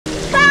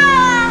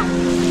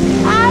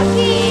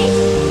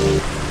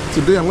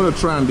Today I'm going to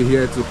try and be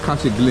here to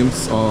catch a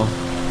glimpse or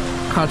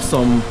catch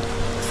some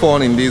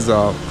fun in this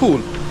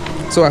pool.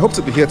 So I hope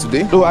to be here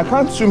today. Though I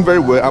can't swim very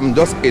well, I'm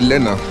just a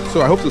learner.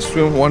 So I hope to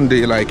swim one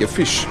day like a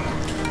fish.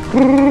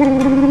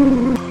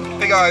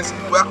 Hey guys,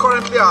 we are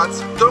currently at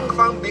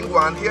Dongfang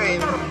here in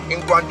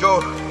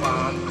Guangzhou.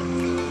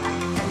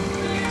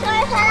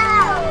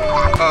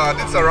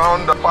 This is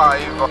around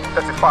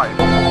 5:35.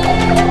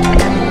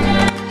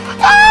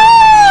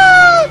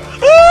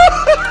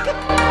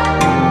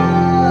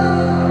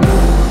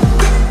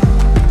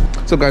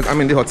 So guys, I'm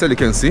in the hotel, you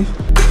can see.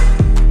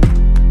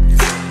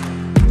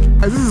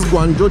 This is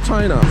Guangzhou,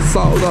 China,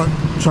 southern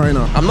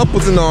China. I'm not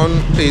putting on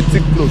a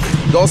thick cloth,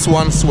 just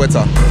one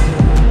sweater.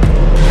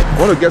 I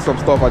want to get some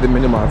stuff at the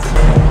mini mart.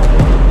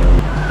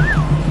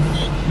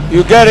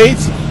 You get it?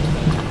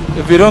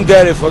 If you don't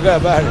get it, forget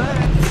about it.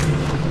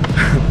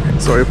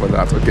 Sorry for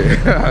that, okay.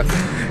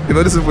 You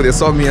know, these people, they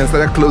saw me and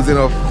started closing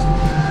off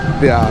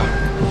their,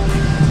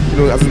 you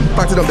know, as in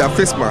packing up their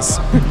face masks.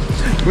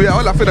 We are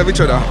all afraid of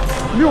each other.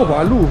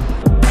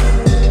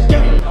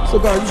 So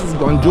guys, this is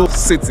Guangzhou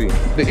city,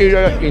 the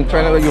area in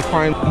China where you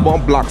find more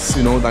blacks,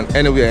 you know, than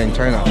anywhere in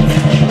China.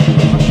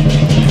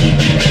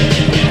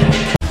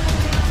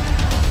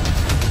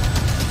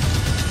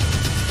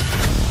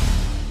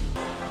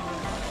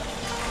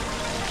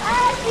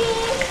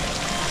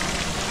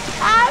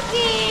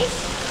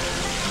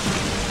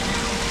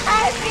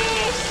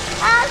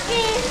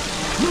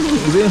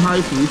 Is it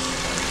high fish?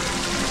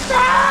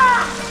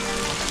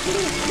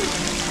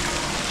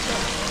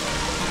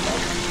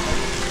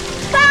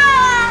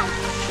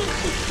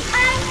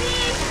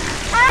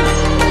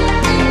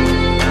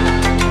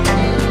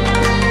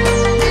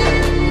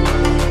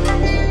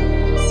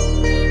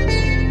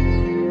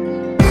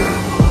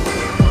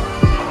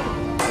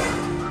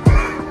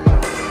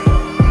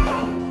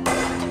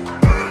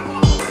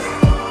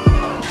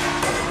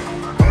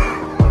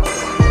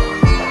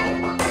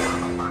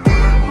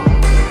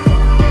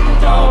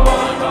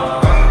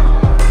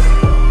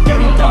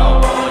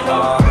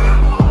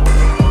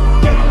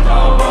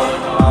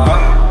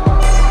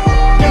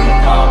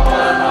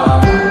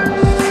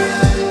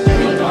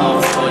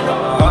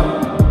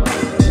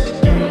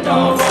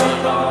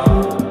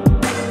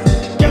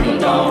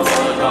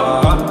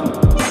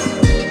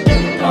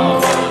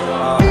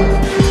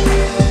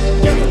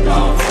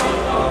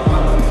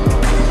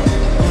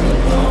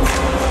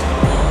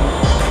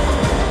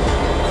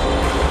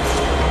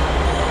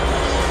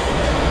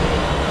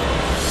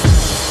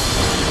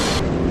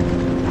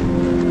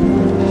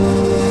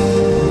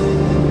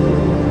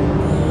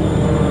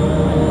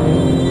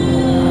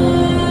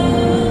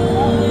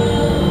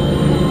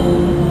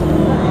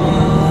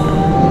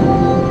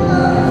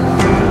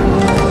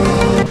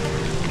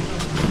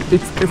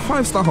 It's a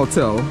 5-star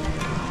hotel,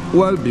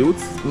 well built,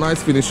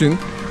 nice finishing.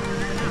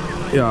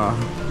 Yeah,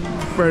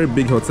 very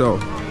big hotel.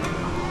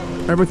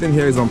 Everything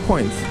here is on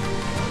point.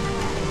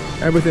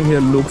 Everything here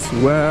looks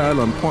well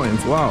on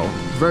point. Wow,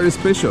 very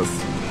spacious.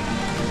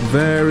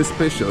 Very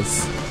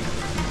spacious.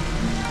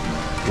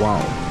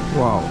 Wow,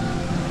 wow.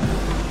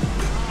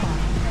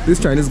 These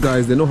Chinese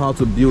guys, they know how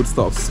to build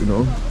stuffs, you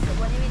know.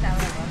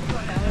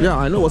 Yeah,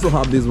 I know also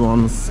have these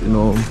ones, you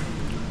know,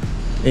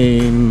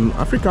 in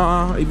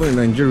Africa, even in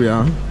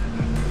Nigeria.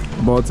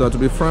 But to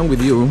be frank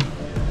with you,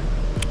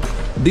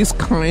 this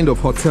kind of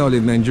hotel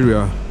in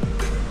Nigeria,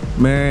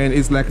 man,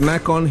 it's like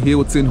Nikon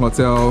Hilton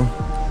Hotel.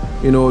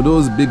 You know,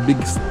 those big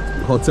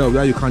hotels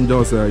where you can't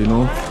just, you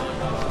know,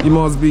 you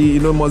must be, you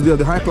know, must be of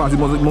the high class. You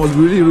must be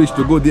really rich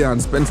to go there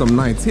and spend some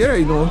nights here.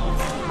 You know,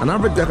 an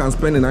average guy can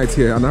spend a night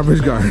here. An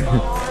average guy,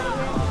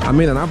 I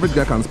mean, an average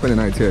guy can spend a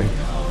night here.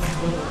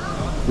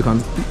 You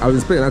can, I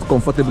will spend a night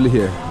comfortably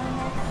here.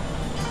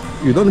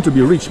 You don't need to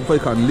be rich before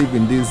you can live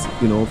in this,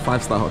 you know,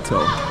 5-star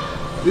hotel.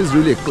 This is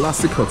really a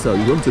classic hotel.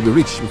 You don't need to be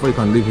rich before you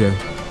can live here.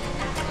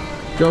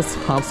 Just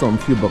have some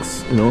few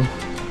bucks, you know,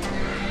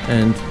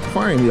 and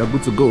fine, you are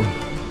good to go.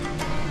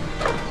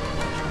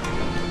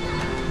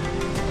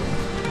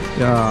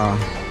 Yeah.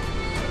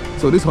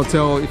 So this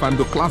hotel, if I'm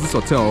to class this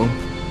hotel,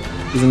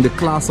 is in the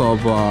class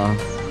of,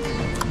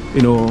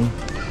 you know,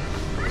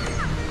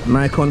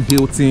 Nikon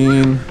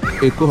Hilton,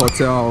 Eco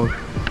Hotel.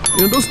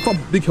 You know, those top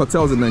big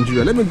hotels in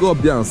Nigeria. Let me go up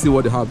there and see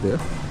what they have there.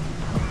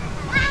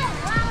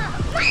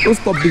 Those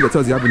top big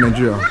hotels you have in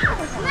Nigeria.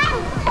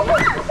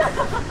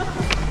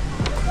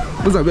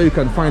 Those are where you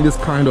can find this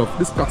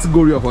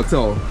category of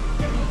hotel.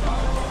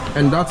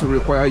 And that will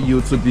require you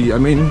to be, I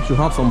mean, to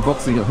have some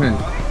bucks in your hand.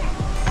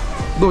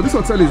 Though this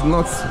hotel is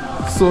not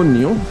so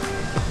new.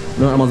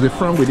 No, I must be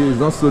frank with you, it's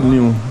not so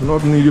new,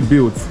 not newly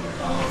built.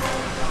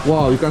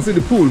 Wow, you can see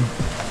the pool.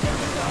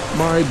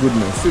 My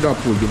goodness, see that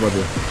pool over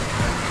there.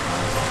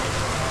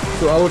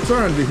 So I will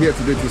try and be here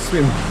today to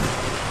swim.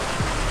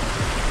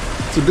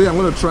 Today I'm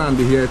going to try and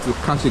be here to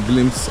catch a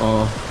glimpse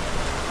or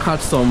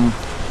catch some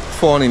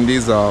fun in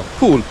this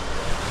pool.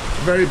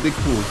 Very big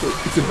pool. So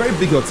it's a very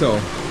big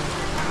hotel.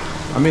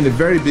 I mean a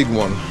very big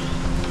one.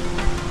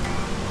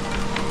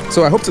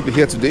 So I hope to be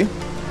here today.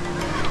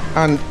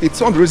 And it's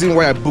not the reason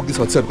why I booked this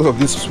hotel, because of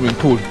this swimming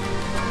pool.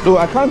 Though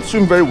I can't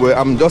swim very well,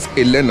 I'm just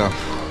a learner.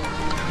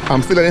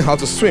 I'm still learning how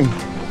to swim.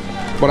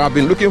 But I've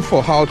been looking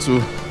for how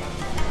to,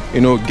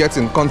 you know, get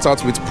in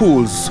contact with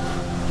pools,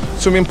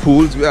 swimming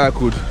pools where I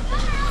could,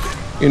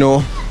 you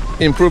know,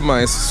 improve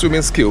my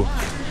swimming skill.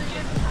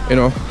 You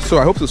know, so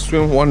I hope to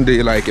swim one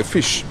day like a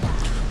fish.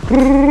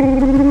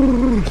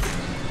 Swim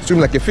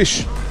like a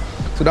fish.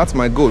 So that's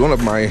my goal, one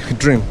of my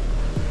dream.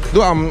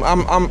 Though I'm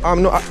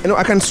not, you know,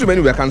 I can swim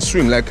anyway. I can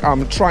swim. Like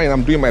I'm trying,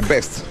 I'm doing my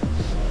best.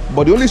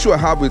 But the only issue I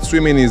have with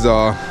swimming is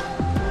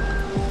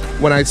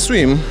when I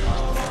swim,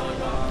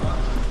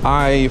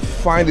 I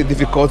find it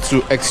difficult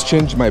to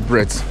exchange my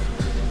breath.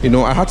 You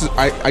know,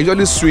 I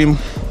usually swim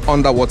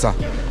underwater.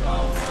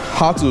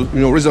 How to, you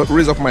know,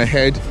 raise up my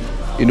head,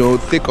 you know,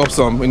 take up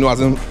some, you know, as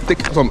in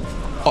take some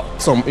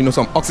you know,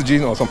 some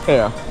oxygen or some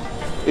air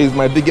is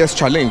my biggest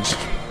challenge.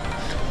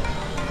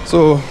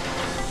 So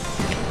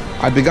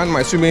I began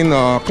my swimming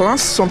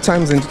class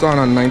sometimes in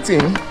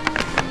 2019,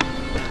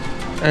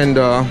 and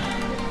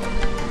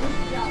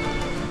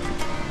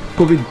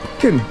COVID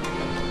came.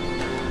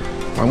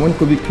 And when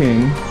COVID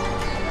came,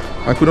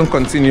 I couldn't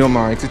continue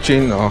my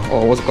teaching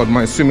or what's it called,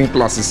 my swimming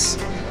classes.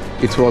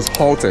 It was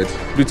halted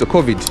due to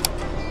COVID.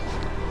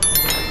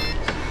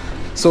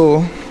 So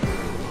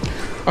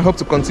I hope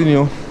to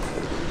continue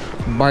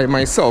by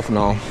myself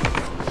now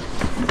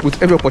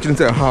with every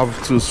opportunity I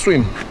have to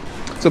swim.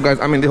 So guys,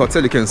 I'm in the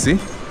hotel, you can see.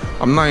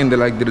 I'm now in the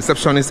the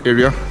receptionist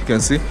area, you can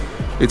see.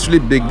 It's really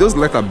big. Those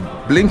lights are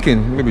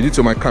blinking, maybe due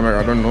to my camera,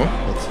 I don't know.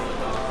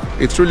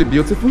 But it's really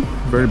beautiful,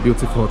 very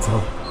beautiful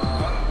hotel.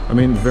 I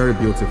mean, very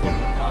beautiful.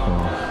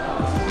 Wow.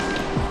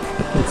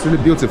 It's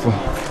really beautiful.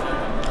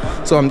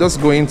 So I'm just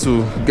going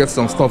to get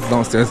some stuff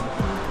downstairs.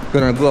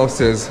 Then I go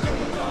upstairs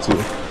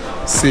to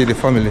see the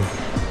family.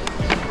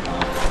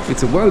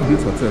 It's a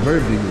well-built hotel, very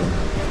big one.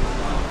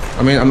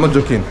 I mean, I'm not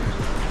joking.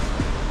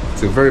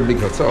 It's a very big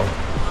hotel.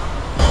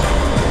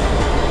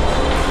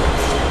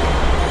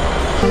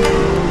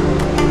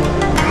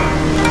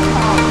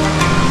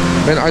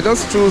 And I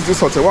just chose this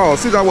hotel. Wow,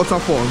 see that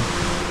waterfall?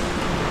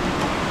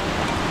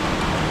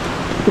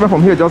 Came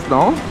from here just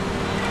now.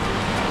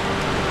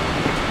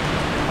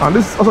 And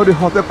this is also the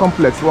hotel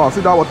complex. Wow,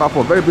 see that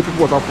waterfall? Very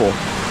beautiful waterfall.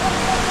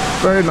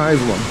 Very nice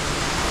one.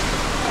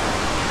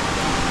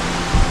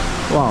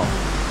 Wow.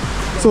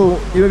 So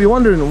you may be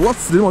wondering,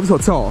 what's the name of this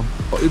hotel?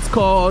 It's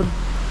called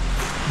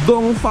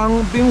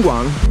Dongfang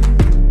Bingwan.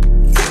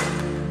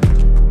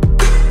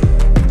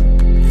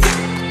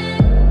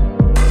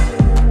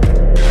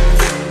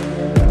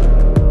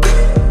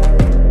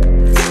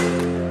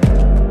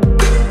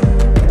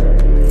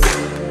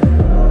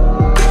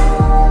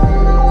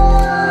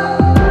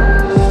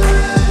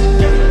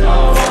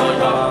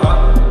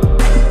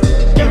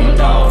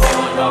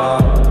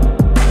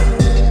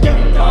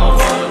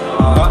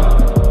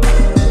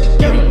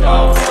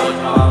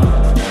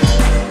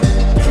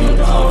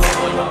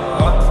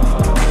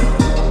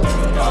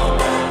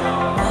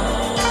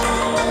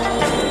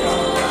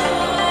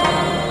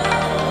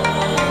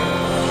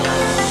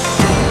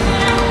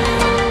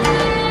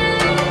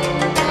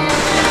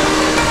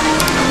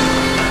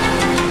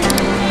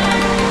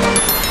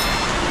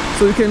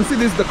 So you can see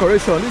this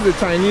decoration. This is a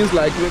Chinese,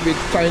 like maybe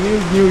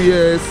Chinese New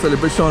Year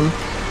celebration.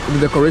 The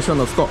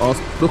decoration of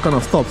those kind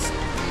of stops.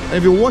 And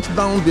if you watch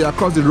down there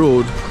across the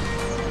road,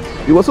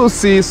 you also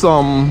see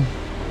some,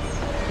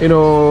 you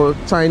know,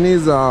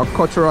 Chinese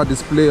cultural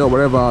display or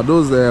whatever.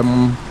 Those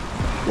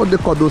what they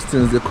call those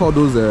things? They call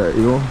those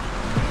you know,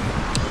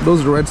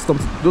 those red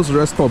stops. Those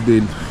red stops,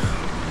 they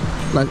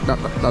like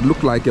that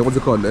look like what's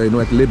it called? You know,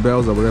 like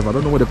labels or whatever. I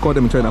don't know what they call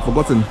them in China. I've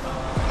forgotten.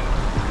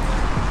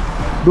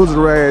 Those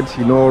red,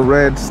 you know,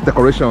 red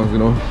decorations, you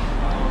know,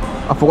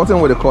 I've forgotten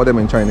what they call them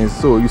in Chinese.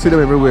 So you see them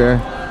everywhere.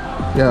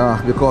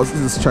 Yeah, because this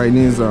is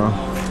Chinese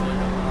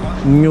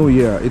New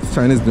Year. It's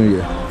Chinese New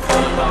Year.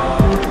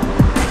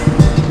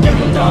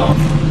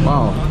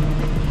 Wow,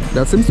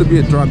 there seems to be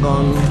a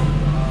dragon,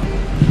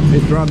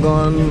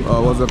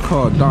 what's it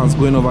called, dance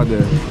going over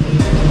there.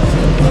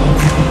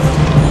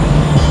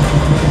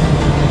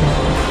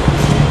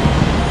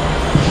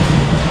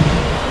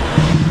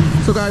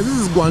 So guys, this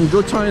is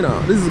Guangzhou,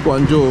 China. This is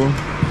Guangzhou,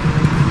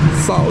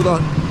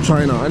 southern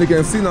China. And you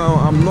can see now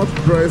I'm not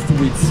dressed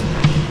with,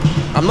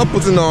 I'm not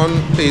putting on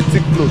a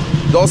thick cloth,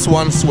 just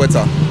one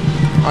sweater.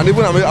 And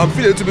even I'm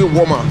feeling a little bit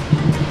warmer,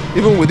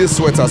 even with this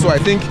sweater. So I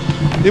think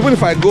even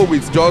if I go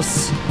with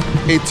just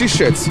a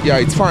t-shirt, yeah,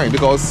 it's fine,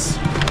 because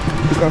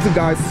you can see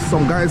guys,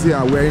 some guys here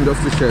are wearing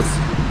just t-shirts.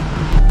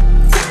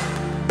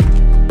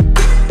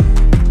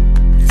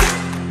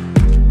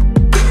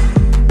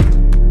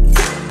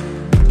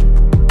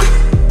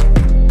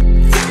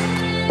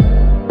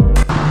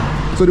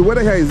 So the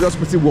weather here is just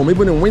pretty warm.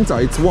 Even in winter,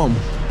 it's warm.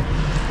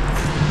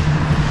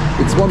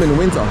 It's warm in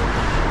winter.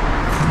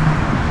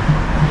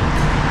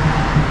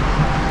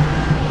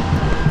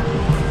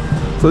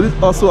 So this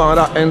is also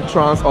another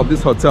entrance of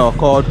this hotel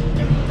called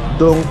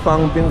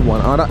Dongfang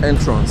Bingwan. Another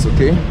entrance,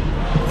 okay?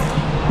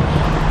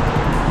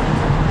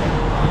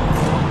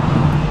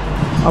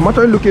 I'm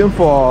actually looking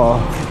for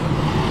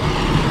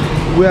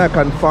where I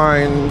can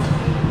find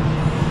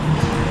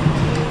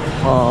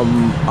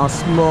a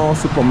small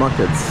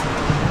supermarket,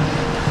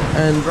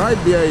 and right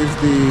there is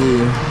the,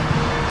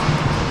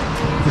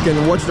 you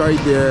can watch right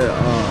there,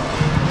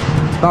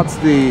 that's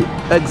the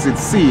exit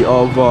C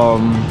of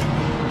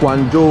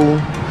Guangzhou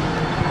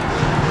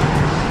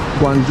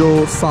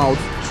South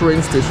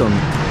train station.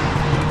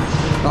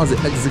 That's the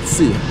exit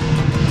C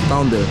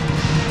down there.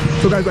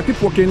 So guys, I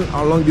keep walking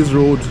along this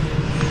road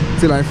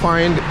till I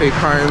find a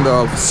kind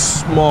of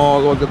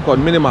small, what's it called,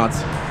 mini mart.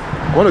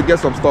 I want to get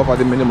some stuff at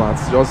the mini mart,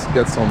 just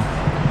get some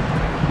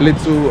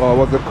little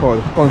what's it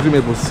called,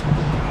 consumables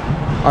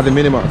at the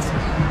mini mart.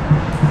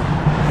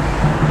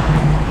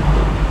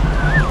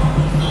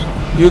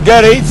 You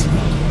get it?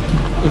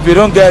 If you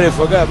don't get it,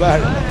 forget about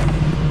it.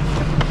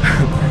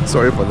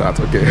 Sorry for that.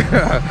 Okay.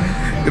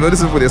 You know,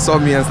 this is when they saw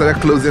me and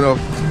started closing up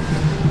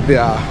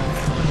their,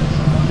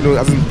 you know,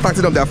 as in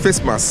tightening up their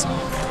face mask.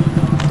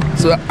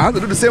 So I had to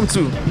do the same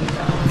too.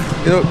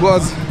 You know,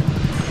 because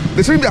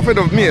they shouldn't be afraid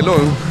of me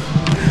alone.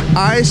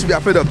 I should be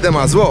afraid of them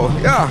as well.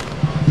 Yeah.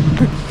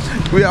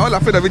 We are all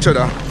afraid of each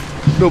other.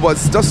 No, but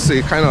it's just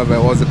a kind of,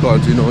 what's it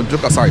called, you know,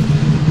 joke aside.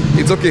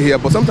 It's okay here,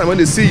 but sometimes when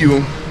they see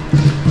you,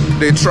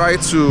 they try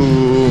to,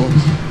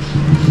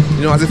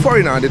 you know, as a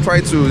foreigner, they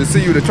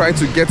see you, they try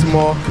to get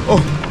more,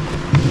 oh,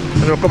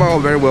 and they'll cover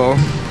up very well.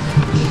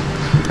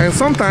 And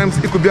sometimes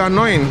it could be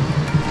annoying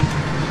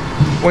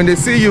when they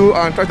see you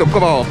and try to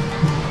cover up,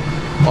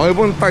 or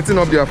even tighten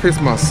up their face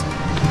mask.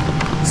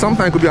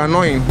 Sometimes it could be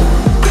annoying.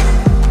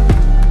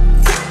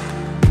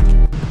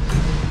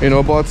 You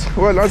know, but,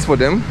 well, that's for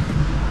them.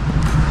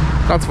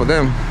 That's for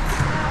them.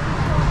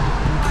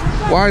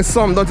 Why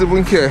some don't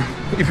even care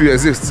if you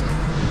exist.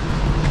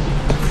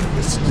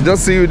 They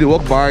just see you, they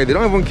walk by, they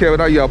don't even care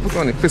whether you are putting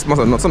on a face mask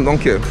or not. Some don't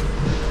care.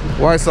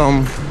 Why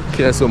some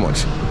care so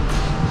much?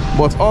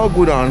 But all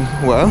good and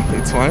well,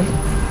 it's fine.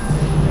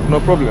 No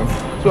problem.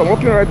 So I'm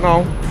walking right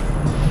now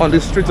on the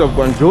streets of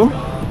Guangzhou.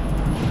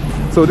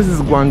 So this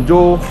is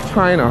Guangzhou,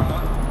 China.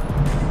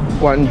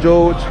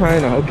 Guangzhou,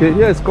 China. Okay,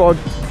 here it's called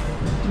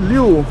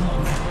Liu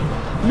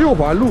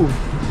Hualu.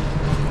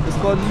 It's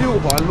called Liu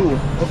Hualu.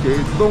 Okay,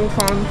 it's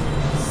Dongfang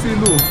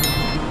Silu.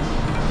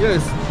 Here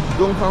is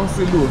Dongfang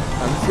Silu,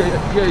 and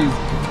here is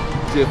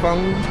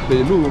Jefang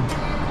Beilu.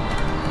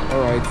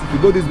 Alright, if you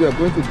go this way, I'm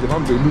going to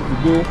Jefang Beilu. If you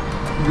go,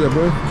 we are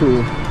going to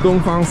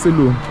Dongfang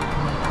Silu.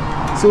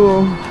 So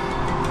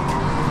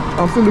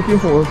I'm still looking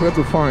for where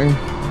to find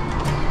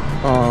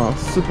a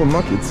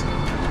supermarket,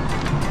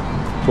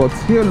 but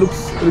here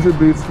looks a little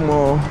bit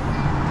more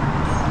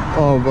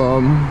of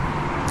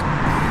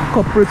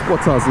corporate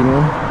quarters, you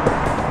know,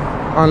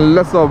 and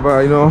less of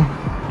you know,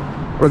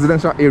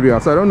 residential area.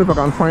 So I don't know if I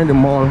can find the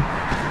mall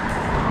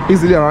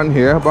easily around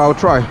here, but I'll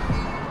try.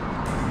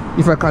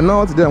 If I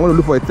cannot, then I'm going to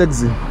look for a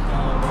taxi.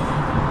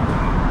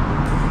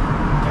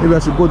 Maybe I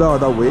should go that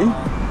other way.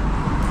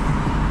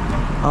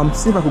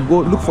 See if I could go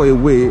look for a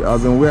way,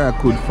 as in where I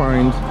could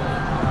find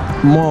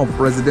more of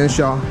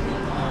residential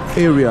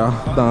area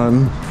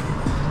than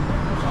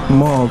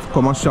more of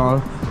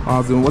commercial,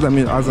 as in what I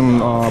mean, as in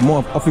more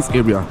of office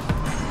area.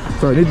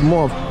 So I need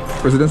more of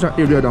residential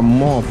area than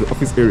more of the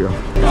office area.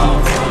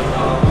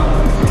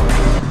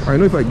 I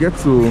know if I get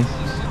to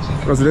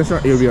residential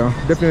area,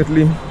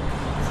 definitely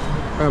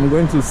I'm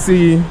going to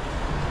see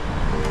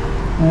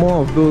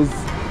more of those,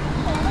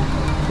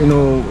 you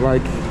know,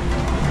 like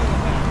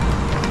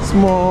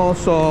small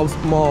shops,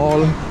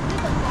 small,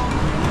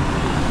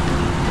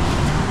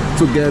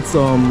 to get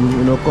some,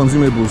 you know,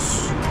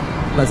 consumables,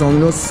 like some, you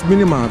know,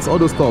 mini marts, all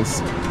those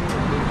stuffs.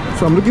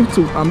 So I'm looking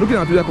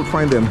at where I could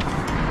find them.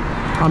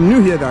 I'm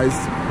new here, guys.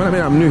 When I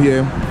mean I'm new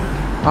here,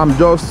 I'm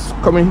just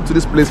coming to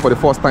this place for the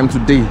first time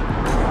today.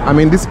 I'm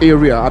in this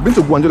area. I've been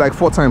to Guangzhou like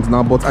 4 times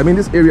now, but I'm in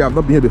this area. I've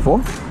not been here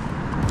before.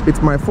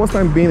 It's my first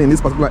time being in this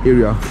particular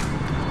area.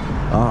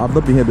 I've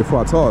not been here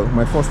before at all.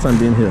 My first time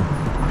being here.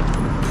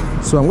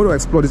 So I'm going to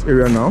explore this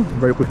area now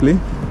very quickly,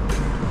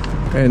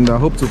 and I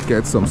hope to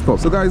get some stuff.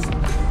 So guys,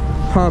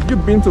 have you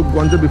been to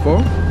Guangzhou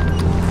before?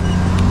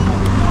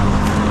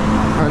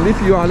 And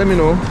if you are, let me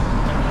know.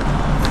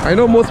 I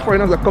know most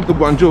foreigners that come to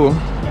Guangzhou,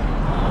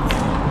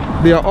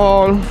 they are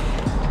all,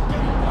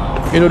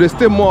 you know, they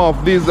stay more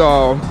of these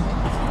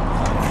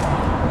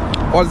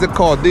what's it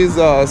called, this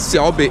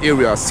Xiaobei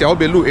area,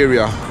 Xiaobeilu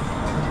area.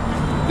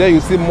 There you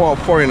see more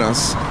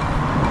foreigners.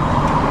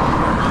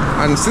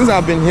 And since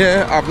I've been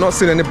here, I've not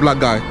seen any black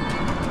guy.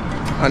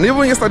 And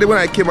even yesterday when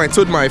I came, I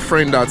told my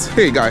friend that,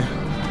 hey guy,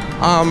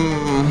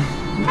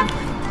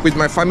 with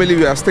my family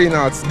we are staying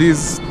at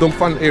this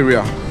Dongfang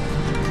area.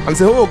 And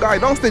say, oh guy,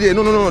 don't stay there.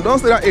 No, don't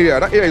stay that area.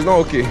 That area is not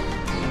okay.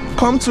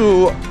 Come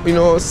to, you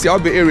know,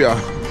 Xiaobei area.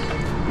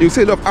 You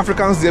see a lot of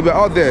Africans there, we're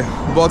out there.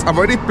 But I've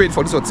already paid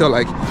for this hotel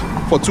like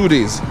for 2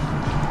 days.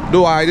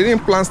 Though I didn't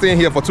plan staying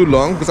here for too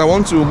long because I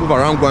want to move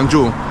around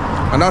Guangzhou.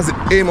 And that's the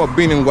aim of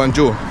being in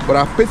Guangzhou. But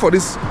I've paid for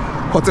this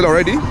hotel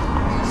already.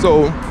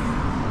 So,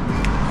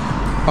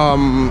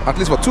 at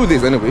least for 2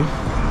 days anyway.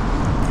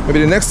 Maybe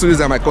the next 2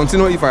 days I might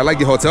continue if I like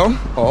the hotel,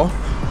 or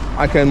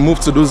I can move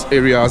to those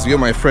areas where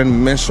my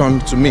friend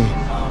mentioned to me.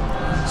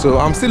 So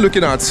I'm still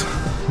looking at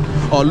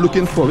or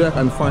looking for where I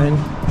can find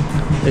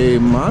a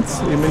mart,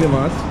 a mini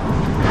mart,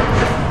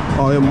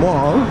 or a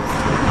mall,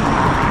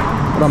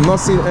 but I'm not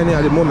seeing any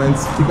at the moment.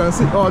 You can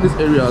see all these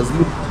areas.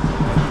 Look,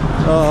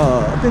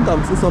 I think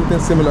I'm seeing something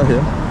similar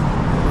here.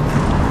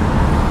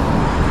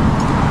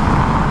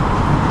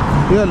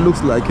 Here it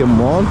looks like a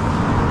mall.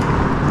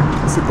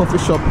 It's a coffee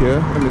shop here.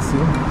 Let me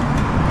see.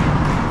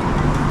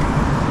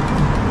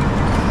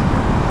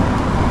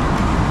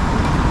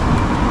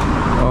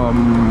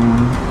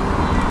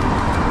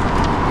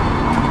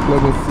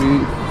 Let me see.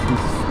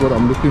 This is what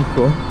I'm looking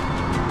for.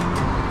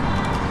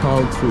 How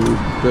to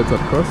get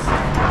across.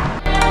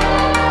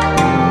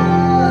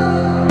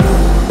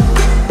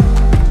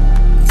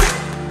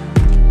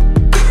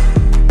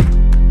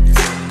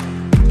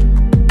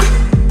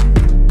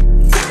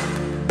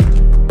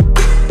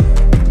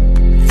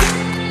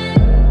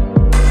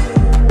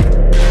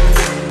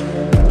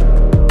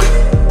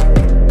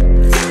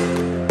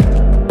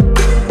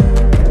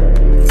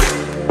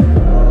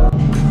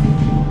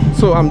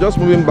 So I'm just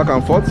moving back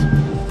and forth,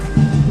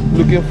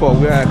 looking for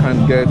where I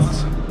can get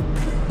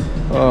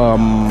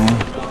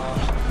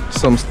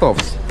some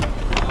stuffs.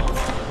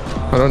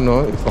 I don't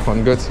know if I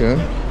can get here.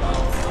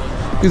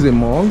 This is a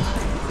mall.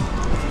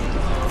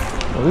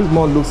 Well, this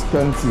mall looks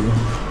scanty.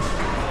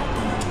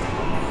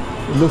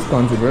 It looks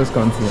scanty, very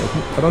scanty.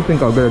 I don't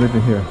think I'll get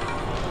anything here.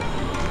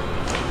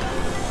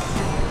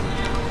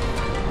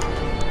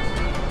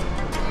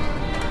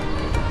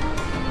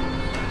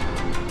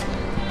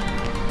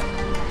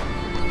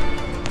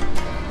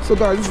 So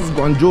guys, this is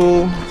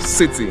Guangzhou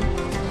city,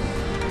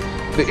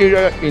 the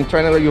area in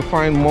China where you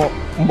find more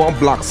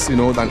blacks, you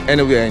know, than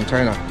anywhere in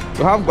China.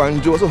 You have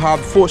Guangzhou, also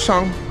have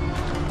Foshan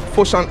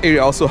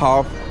area also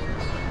have,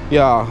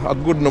 yeah, a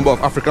good number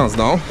of Africans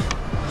now,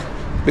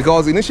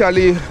 because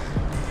initially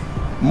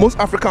most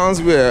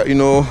Africans were, you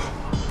know,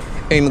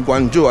 in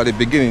Guangzhou at the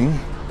beginning,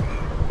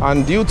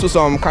 and due to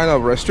some kind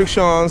of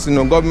restrictions, you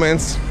know,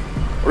 government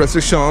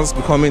restrictions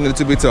becoming a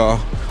little bit or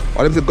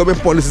the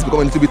government policies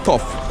becoming a little bit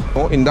tough, you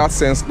know, in that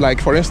sense.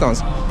 Like for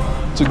instance,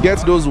 to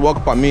get those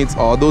work permits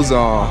or those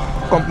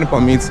company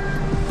permits,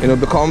 you know,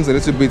 becomes a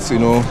little bit, you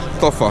know,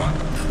 tougher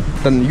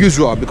than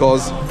usual,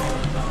 because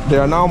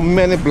there are now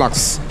many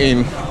blacks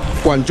in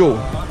Guangzhou.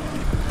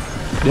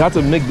 They had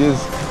to make this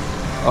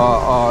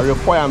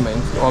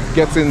requirement of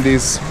getting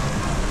this,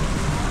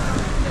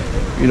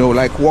 you know,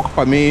 like work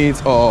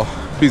permit or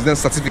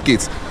business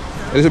certificates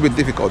a little bit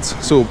difficult.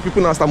 So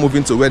people now start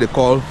moving to where they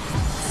call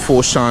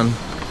Foshan.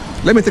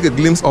 Let me take a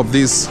glimpse of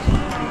this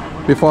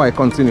before I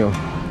continue.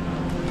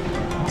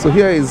 So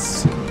here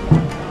is, you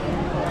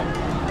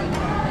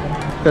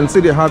can see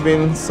they're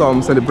having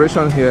some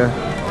celebration here.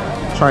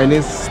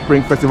 Chinese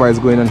Sprng Festival is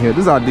going on here.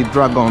 These are the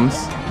dragons.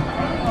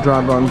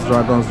 Dragons.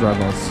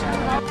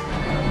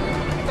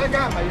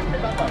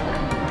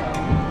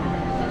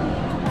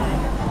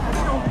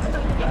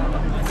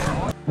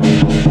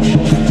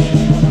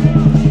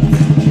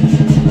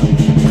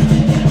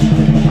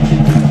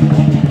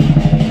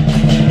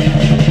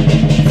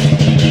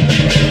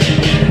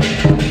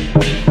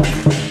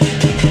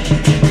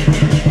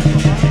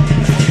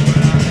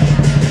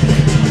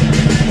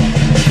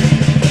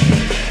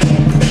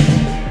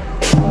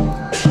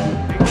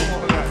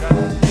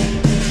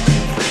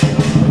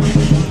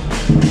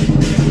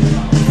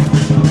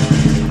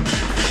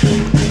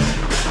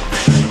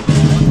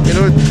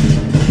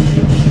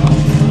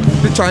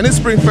 Chinese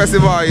Sprng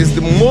Festival is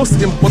the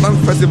most important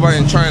festival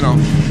in China.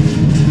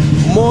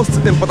 Most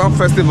important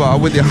festival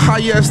with the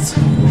highest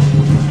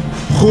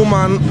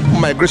human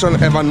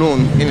migration ever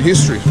known in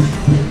history.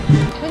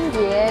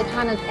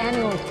 China's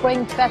annual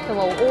Spring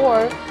Festival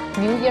or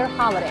New Year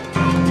holiday.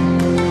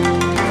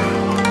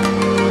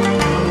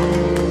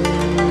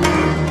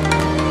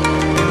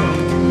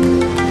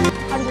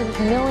 Hundreds of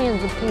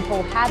millions of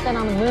people have been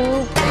on the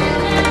move.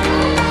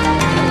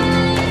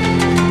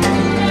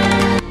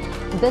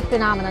 This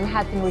phenomenon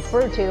has been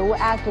referred to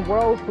as the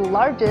world's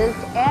largest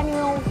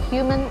annual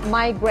human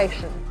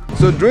migration.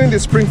 So during the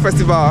Spring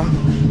Festival,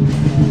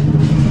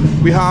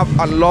 we have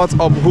a lot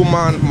of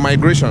human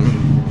migration.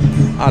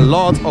 A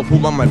lot of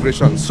human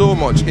migration. So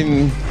much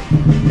in,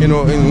 you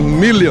know, in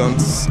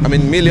millions. I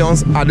mean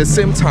millions at the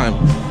same time.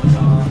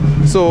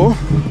 So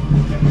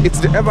it's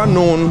the ever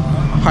known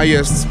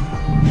highest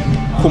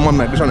human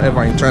migration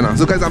ever in China.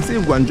 So guys, I'm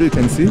still in Guangzhou, you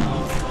can see.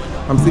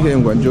 I'm still here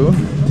in Guangzhou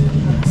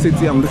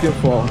city. I'm looking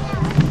for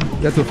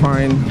where to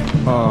find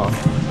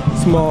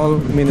small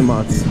mini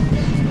marts.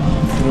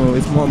 No,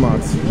 it's small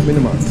marts, mini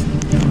marts.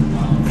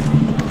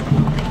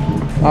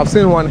 I've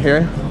seen one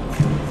here.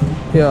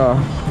 Yeah.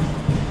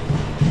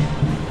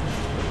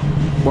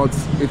 But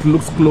it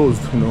looks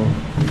closed, you know.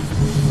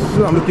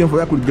 So I'm looking for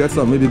where I could get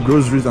some maybe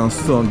groceries and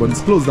so on, but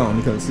it's closed down,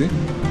 you can see.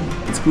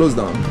 It's closed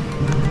down.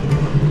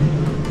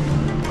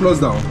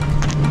 Closed down.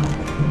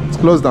 It's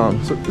closed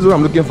down. So this is what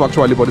I'm looking for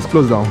actually, but it's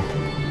closed down.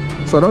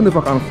 So I don't know if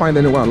I can find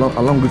anyone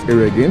along this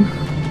area again.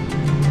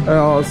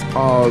 Else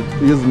I'll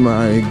use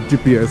my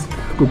GPS,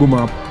 Google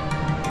Map,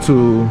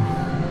 to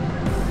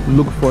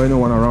look for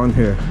anyone around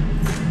here.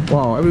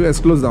 Wow, everywhere is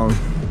closed down.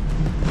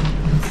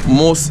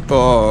 most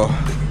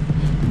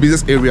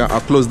business areas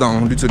are closed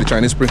down due to the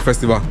Chinese Sprng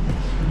Festival.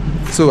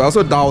 So I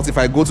also doubt if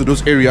I go to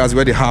those areas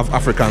where they have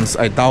Africans,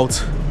 I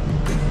doubt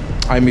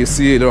I may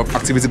see a lot of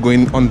activity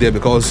going on there,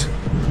 because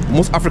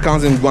most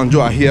Africans in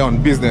Guangzhou are here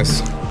on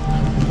business,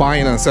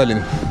 buying and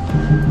selling.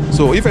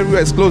 So if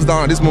everywhere is closed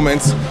down at this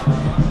moment,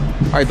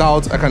 I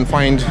doubt I can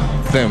find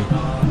them.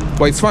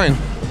 But it's fine.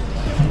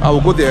 I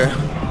will go there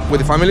with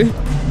the family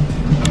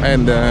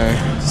and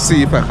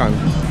see if I can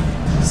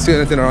see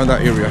anything around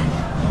that area.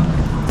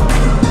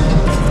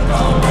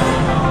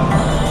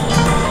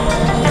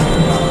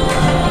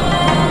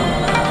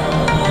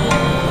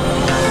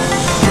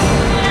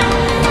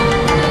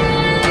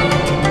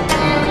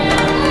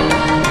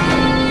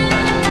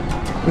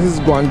 This is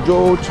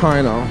Guangzhou,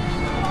 China.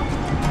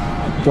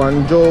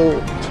 Guangzhou,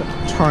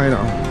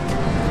 China.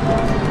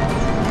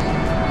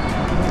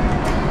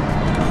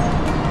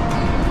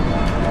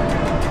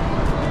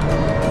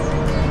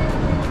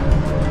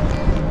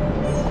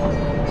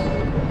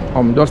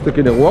 I'm just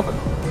taking a walk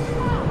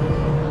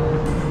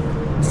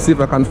to see if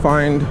I can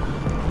find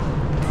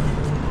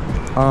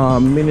a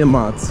mini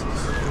mart.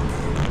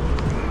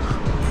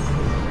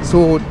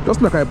 So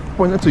just like I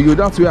pointed to you,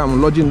 that's where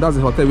I'm lodging. That's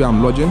the hotel where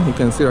I'm lodging. You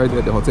can see right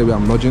there the hotel where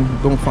I'm lodging,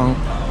 Dongfang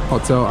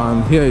Hotel.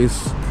 And here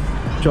is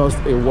just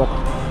a walk.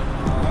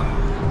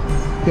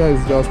 Here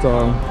is just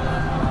a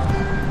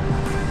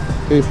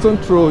stone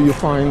throw. You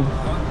find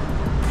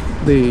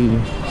the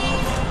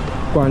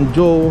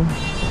Guangzhou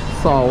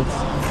South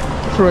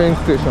train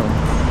station,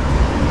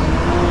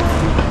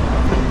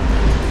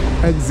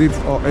 exit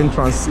or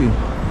entrance C.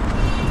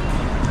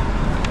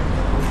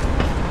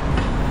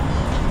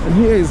 And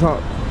here is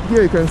how,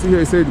 here you can see, here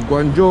it said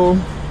Guangzhou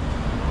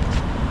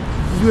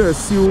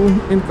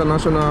USU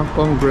International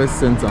Congress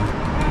Center.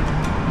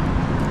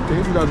 Can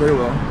you see that very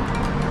well?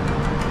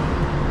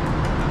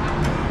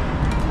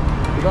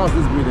 So that's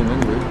this building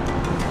anyway.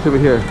 Over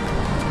here.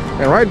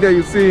 And right there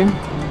you see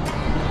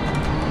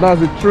that's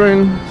the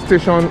train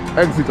station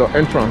exit or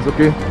entrance,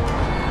 okay?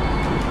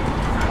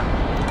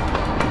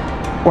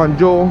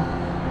 Guangzhou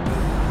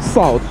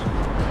South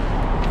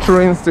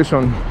train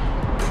station.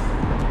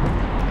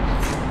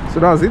 So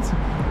that's it.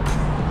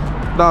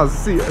 That's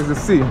C, as the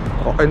C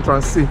or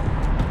entrance C.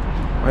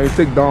 And you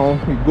take down,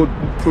 you go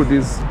through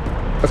this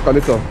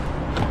escalator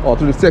or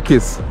to the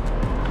staircase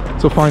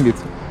to find it.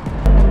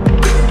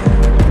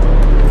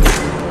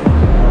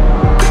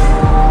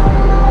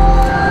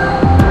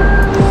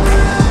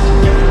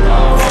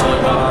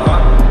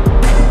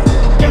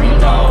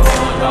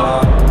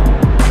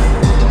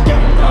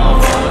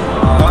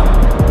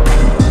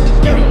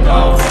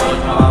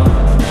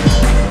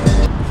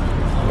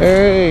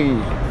 Hey,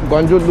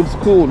 Guangzhou looks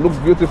cool, looks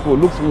beautiful,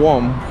 looks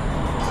warm.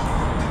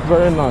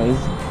 Very nice.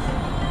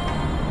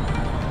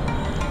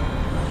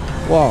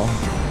 Wow.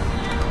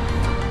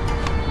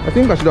 I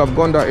think I should have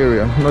gone that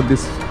area, not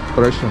this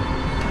direction.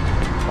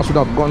 I should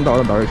have gone the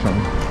other direction.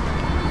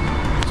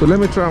 So let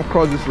me try and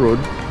cross this road.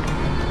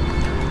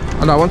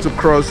 And I want to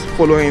cross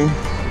following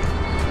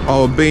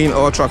or obeying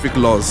all traffic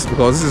laws,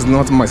 because this is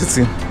not my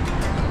city.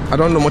 I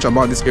don't know much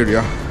about this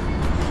area.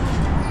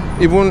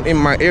 Even in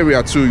my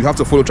area too, you have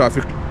to follow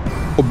traffic,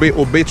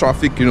 obey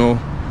traffic, you know,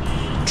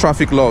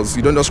 traffic laws.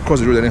 You don't just cross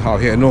the road anyhow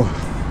here. No,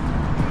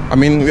 I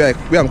mean where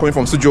I'm coming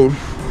from, Suzhou,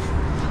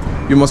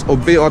 you must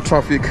obey all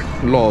traffic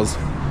laws,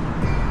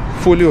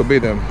 fully obey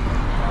them.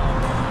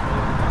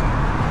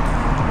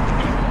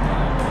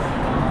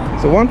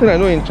 So one thing I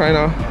know in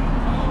China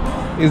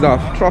is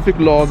that traffic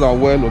laws are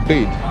well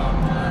obeyed.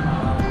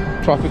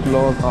 Traffic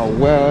laws are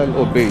well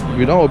obeyed. If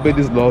you don't obey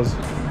these laws,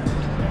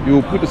 you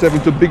will put yourself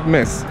into a big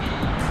mess.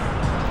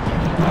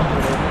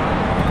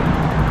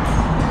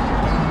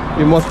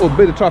 You must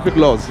obey the traffic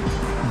laws.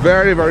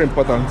 Very, very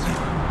important.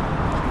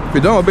 If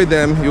you don't obey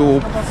them, you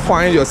will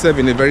find yourself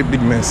in a very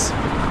big mess.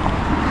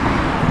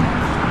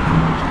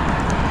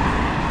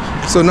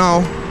 So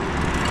now,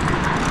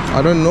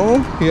 I don't know,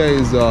 here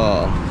is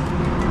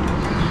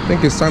I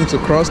think it's time to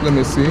cross. Let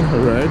me see. All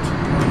right.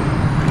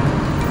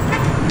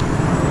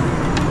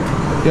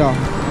 Yeah.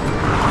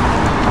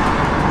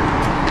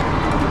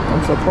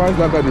 I'm surprised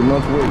that guy did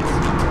not wait.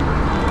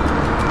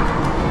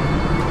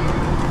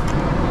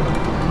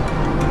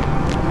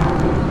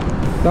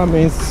 That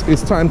means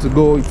it's time to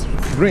go. It's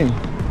green.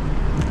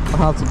 I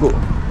have to go.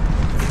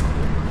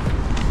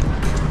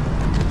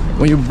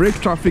 When you break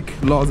traffic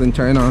laws in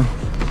China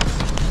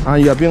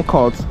and you are being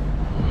caught,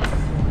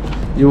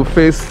 you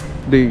face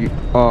the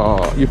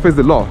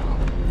law.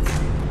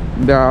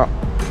 There are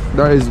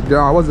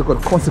what's it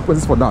called,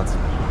 consequences for that.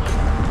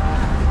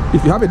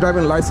 If you have a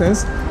driving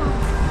license,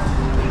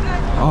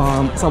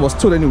 so I was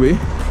told anyway,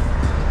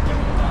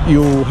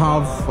 you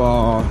have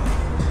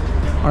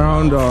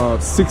around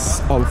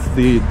 6 of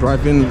the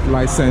driving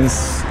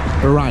license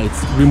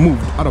rights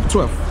removed out of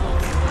 12.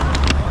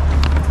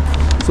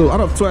 So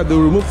out of 12 they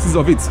will remove 6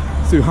 of it,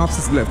 so you have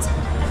 6 left.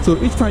 So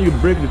each time you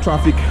break the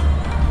traffic,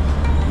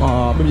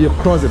 maybe you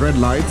cross the red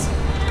light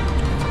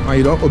and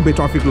you don't obey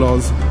traffic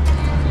laws,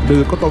 they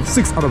will cut off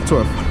 6 out of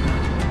 12.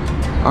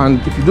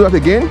 And if you do that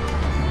again,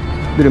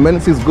 the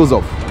remaining 6 goes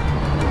off.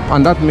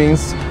 and that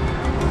means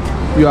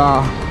you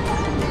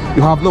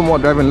have no more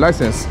driving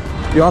license.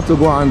 You have to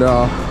go and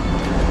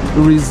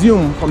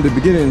resume from the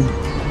beginning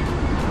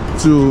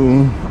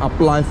to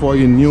apply for a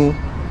new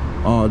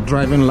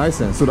driving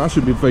license. So that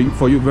should be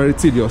for you very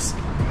tedious,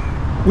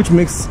 which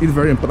makes it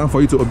very important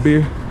for you to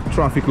obey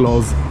traffic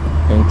laws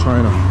in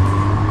China.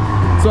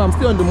 So I'm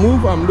still on the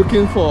move. I'm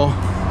looking for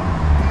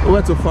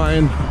where to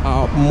find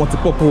a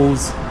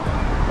multi-purpose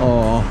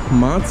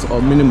mart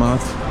or mini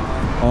mart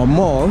or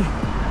mall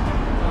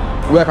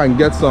where I can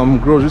get some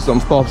groceries, some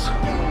stuffs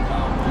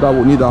that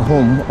we need at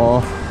home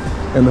or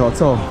in the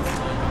hotel.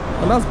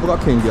 And that's Burger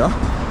King, yeah?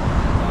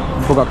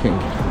 Burger King.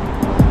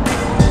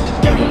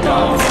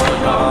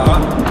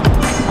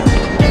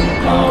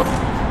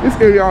 This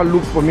area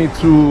looks for me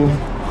too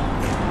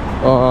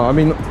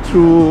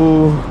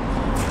too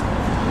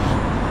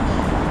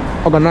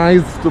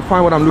organized to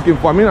find what I'm looking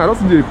for. I mean, I don't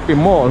see a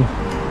mall,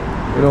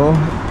 you know,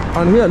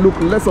 and here look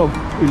less of,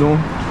 you know,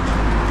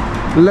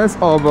 less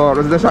of a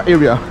residential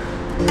area.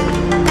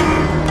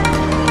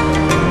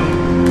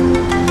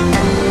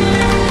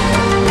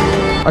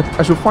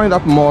 I should find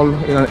that mall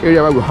in an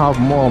area where we have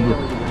more of,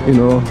 you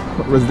know,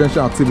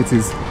 residential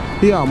activities.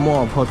 Here are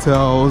more of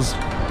hotels,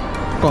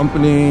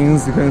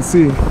 companies. You can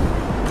see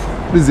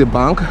this is a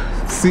bank,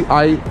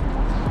 CITIC.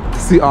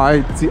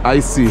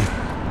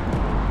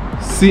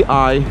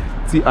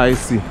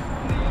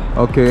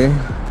 Okay.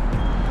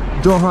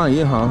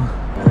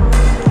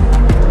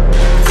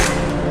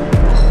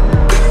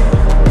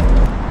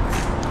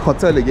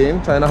 Hotel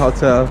again, China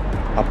Hotel,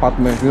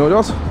 apartment. You know,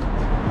 just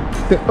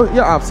oh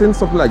yeah, I've seen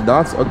something like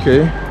that.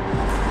 Okay,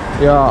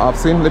 yeah, I've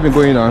seen. Let me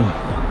go in and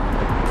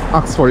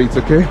ask for it.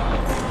 Okay.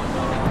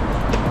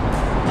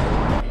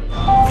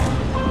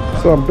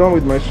 So I'm done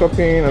with my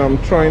shopping and I'm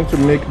trying to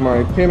make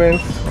my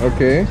payments.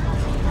 Okay.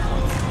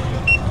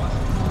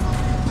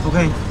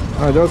 Okay.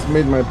 I just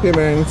made my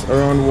payments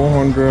around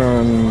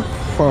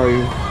 105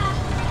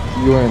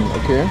 yuan.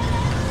 Okay.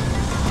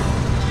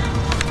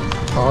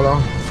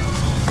 Hola.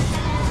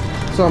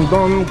 So I'm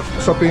done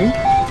shopping.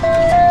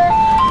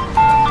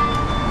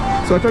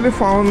 So I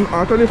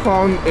actually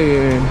found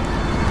a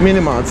mini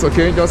mart,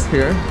 okay, just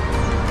here.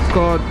 It's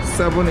called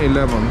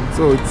 7-Eleven.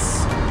 So it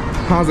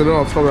has a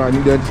lot of stuff that I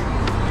needed.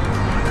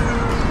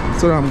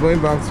 So I'm going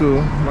back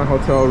to my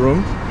hotel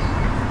room.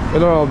 A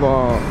lot of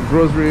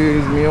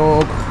groceries,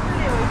 milk,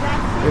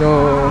 you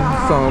know,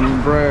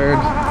 some bread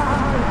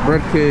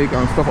cake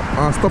and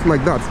stuff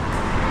like that.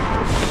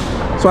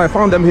 So I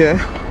found them here,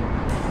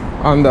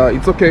 and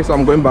it's okay. So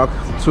I'm going back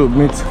to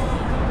meet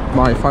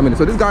my family.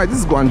 So this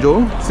is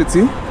Guangzhou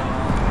city.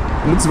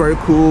 It looks very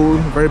cool,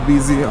 very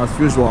busy as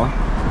usual.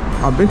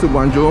 I've been to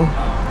Guangzhou,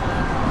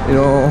 you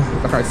know,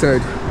 like I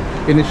said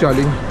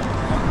initially,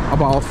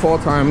 about 4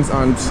 times,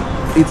 and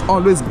it's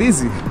always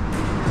busy.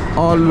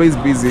 Always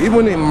busy.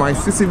 Even in my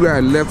city where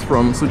I left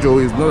from, Suzhou,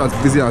 is not as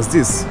busy as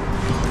this.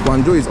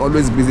 Guangzhou is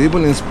always busy.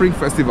 Even in Spring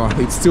Festival,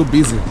 it's still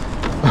busy.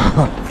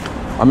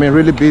 I mean,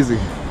 really busy.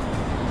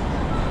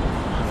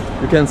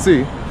 You can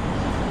see,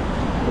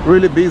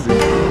 really busy.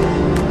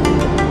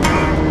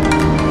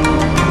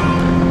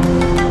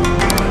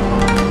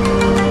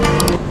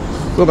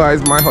 So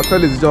guys, my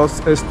hotel is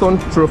just a stone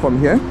throw from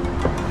here,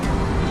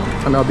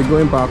 and I'll be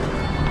going back.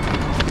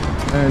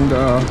 And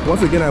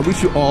once again, I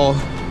wish you all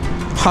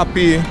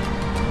happy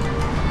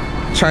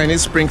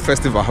Chinese Spring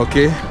Festival.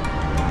 Okay,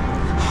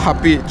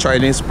 happy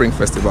Chinese Spring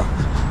Festival.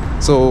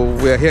 So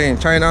we are here in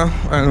China,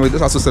 and we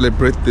just have to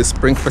celebrate the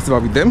Spring Festival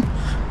with them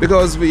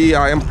because we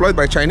are employed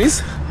by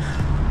Chinese.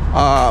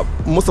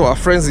 Most of our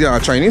friends here are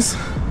Chinese.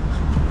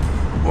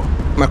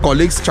 My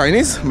colleagues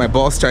Chinese, my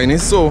boss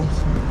Chinese. So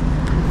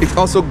it's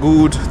also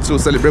good to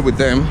celebrate with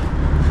them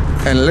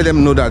and let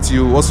them know that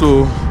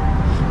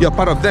you're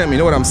part of them. You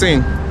know what I'm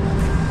saying?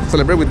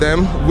 Celebrate with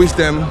them, wish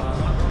them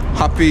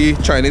happy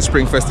Chinese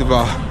Spring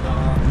Festival,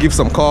 give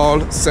some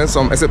call, send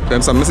some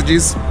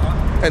messages,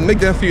 and make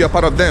them feel you're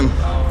part of them.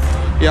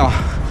 Yeah,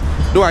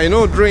 though I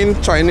know during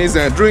Chinese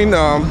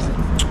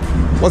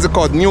what's it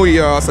called, New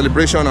Year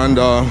celebration and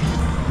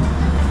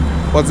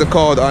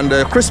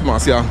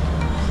Christmas, yeah,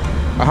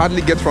 I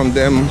hardly get from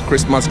them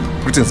Christmas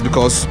greetings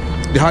because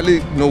they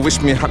hardly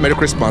wish me Merry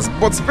Christmas,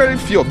 but very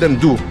few of them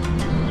do,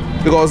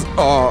 because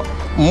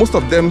most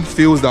of them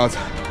feels that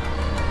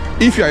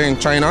if you are in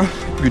China,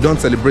 you don't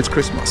celebrate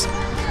Christmas.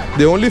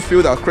 They only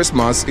feel that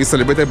Christmas is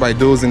celebrated by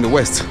those in the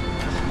West.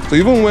 So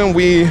even when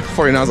we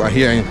foreigners are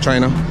here in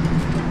China,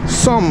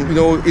 some,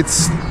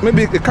 it's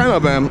maybe a kind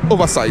of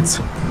oversight.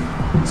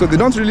 So they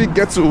don't really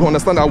get to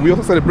understand that we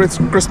also celebrate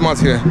Christmas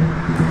here.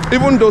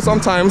 Even though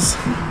sometimes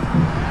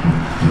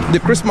the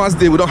Christmas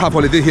day we don't have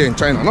holiday here in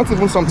China. Not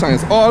even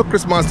sometimes, all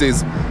Christmas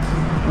days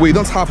we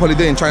don't have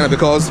holiday in China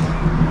because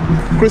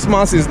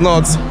Christmas is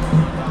not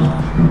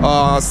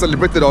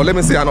celebrated, or let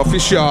me say an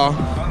official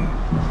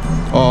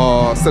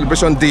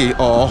celebration day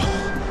or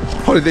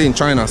holiday in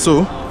China.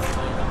 So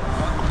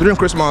during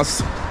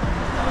Christmas,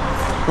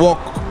 work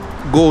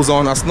goes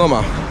on as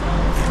normal.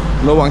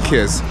 No one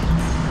cares.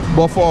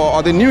 But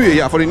for the New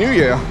Year,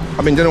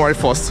 I mean January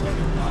 1st,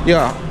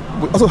 yeah,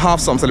 we also have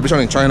some celebration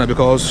in China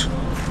because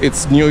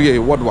it's New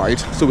Year worldwide.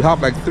 So we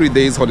have like 3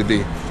 days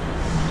holiday.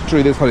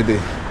 3 days holiday.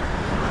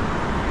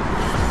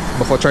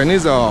 But for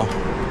Chinese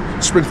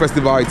Spring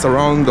Festival, it's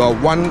around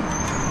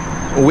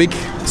 1 week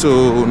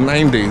to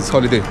 9 days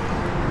holiday.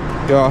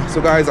 Yeah,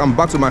 so guys, I'm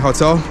back to my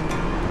hotel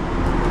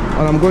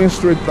and I'm going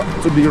straight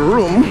to the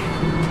room,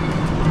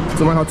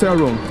 to my hotel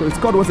room. So it's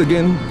called once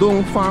again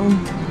Dongfang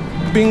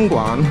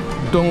Bingguan,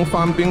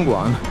 Dongfang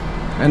Bingguan,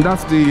 and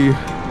that's the,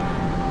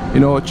 you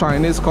know,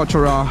 Chinese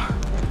cultural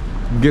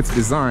gate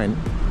design.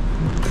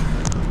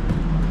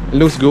 It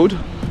looks good.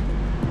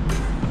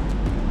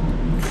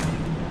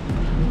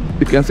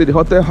 You can see the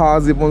hotel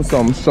has even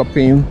some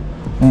shopping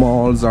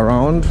malls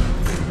around,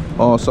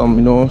 or some,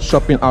 you know,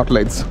 shopping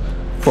outlets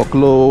for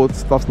clothes,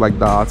 stuff like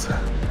that.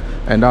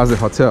 And that's the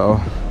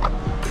hotel.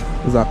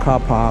 These are car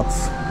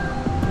parks,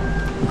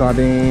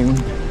 garden,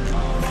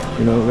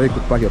 you know, where you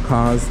could park your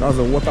cars. There's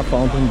a water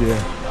fountain there.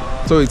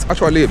 So it's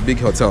actually a big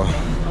hotel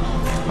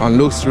and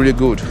looks really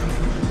good.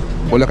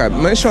 But like I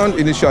mentioned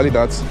initially,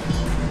 that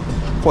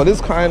for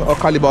this kind of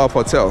caliber of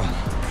hotel,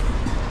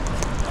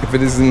 if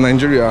it is in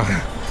Nigeria,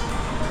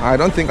 I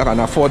don't think I can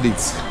afford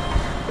it.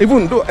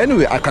 Even though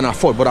anyway I can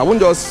afford, but I won't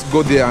just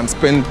go there and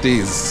spend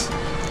days.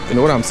 You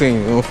know what I'm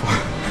saying? You know,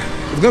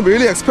 it's gonna be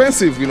really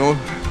expensive, you know.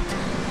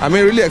 I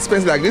mean, really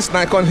expensive, like this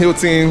Nikon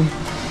Hilton,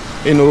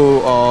 you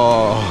know,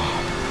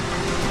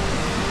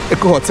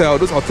 Eco Hotel,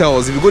 those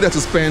hotels. If you go there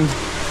to spend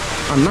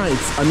a night,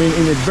 I mean,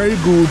 in a very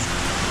good,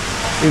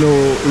 you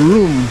know,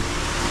 room,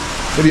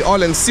 maybe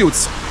all in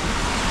suits,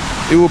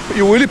 you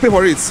will really pay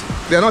for it.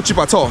 They are not cheap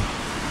at all.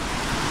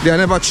 They are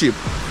never cheap.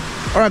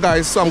 All right,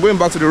 guys. So I'm going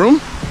back to the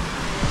room.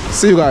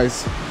 See you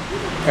guys,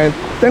 and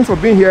thanks for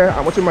being here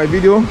and watching my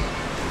video.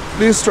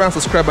 Please try and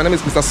subscribe. My name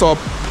is Mr. Sop.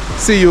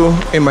 See you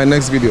in my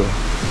next video.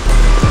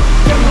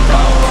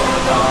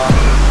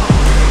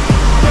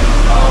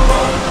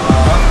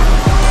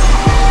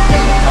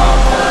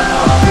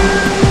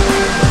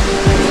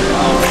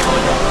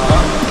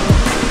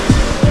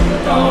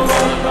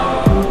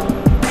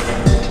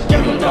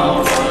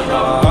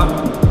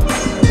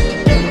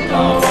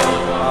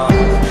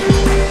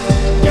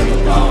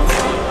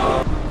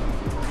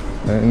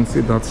 And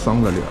see that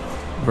Shangri-La,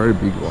 very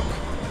big one.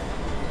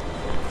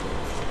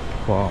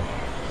 Wow,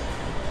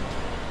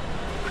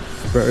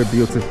 very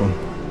beautiful.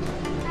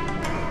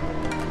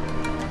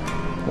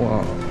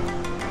 Wow,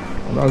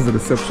 and that's the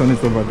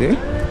receptionist over there.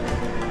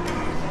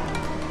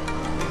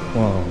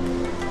 Wow.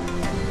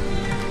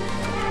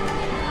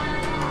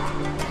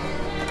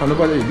 And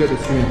over there you get the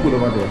swimming pool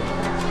over there.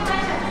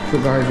 So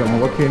guys, I'm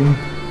walking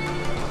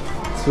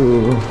to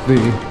the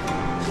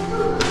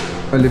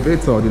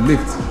elevator, the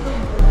lift.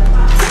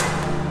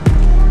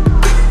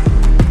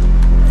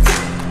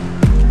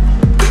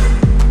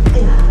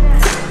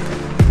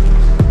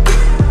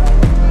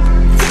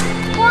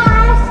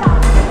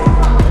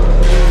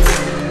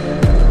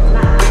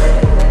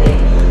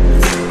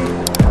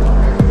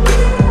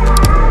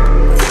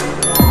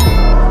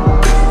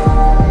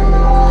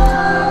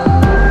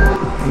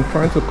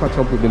 Trying to catch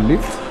up with the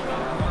lift.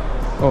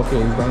 Okay,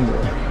 it's down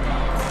there.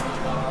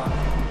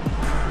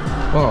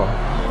 Wow,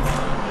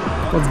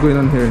 what's going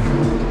on here?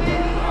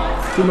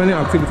 Too many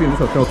activities in this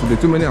hotel today.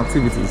 Too many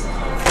activities.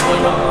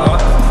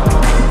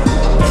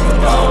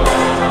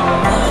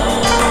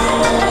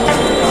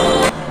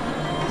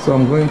 So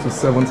I'm going to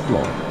 7th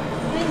floor.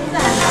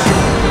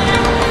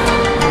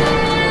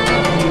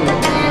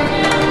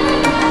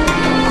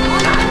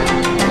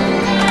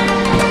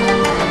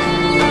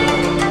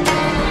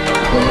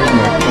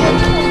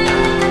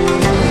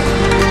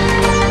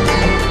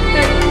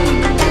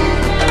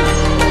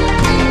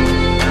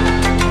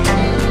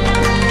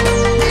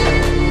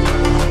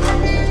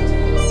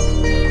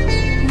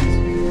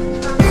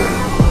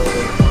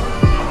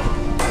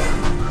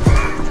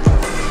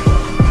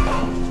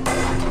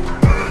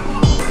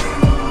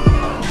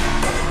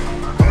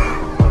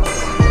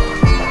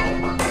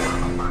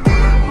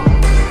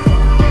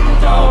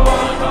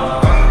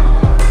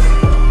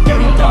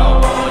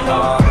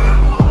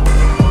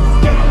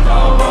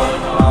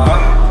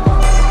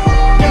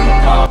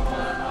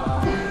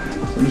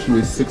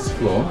 Usually 6th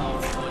floor.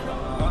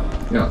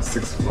 Yeah,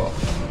 6th floor.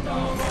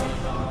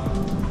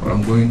 But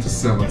I'm going to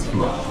 7th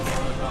floor.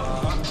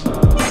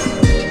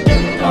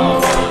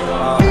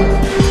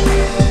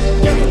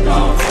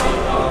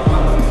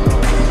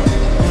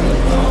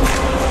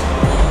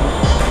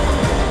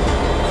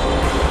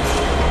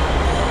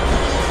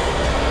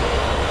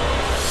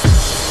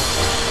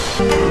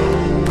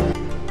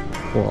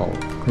 Wow,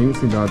 can you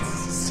see that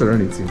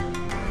serenity?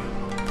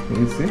 Can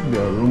you see?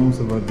 There are rooms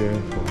over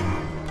there.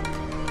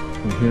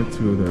 And here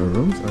to the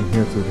rooms, and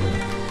here to the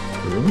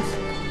rooms.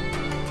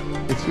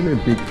 It's really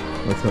a big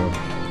hotel.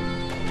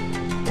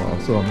 Wow,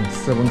 so I'm on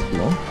 7th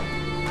floor.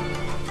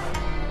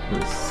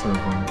 There's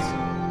 7th.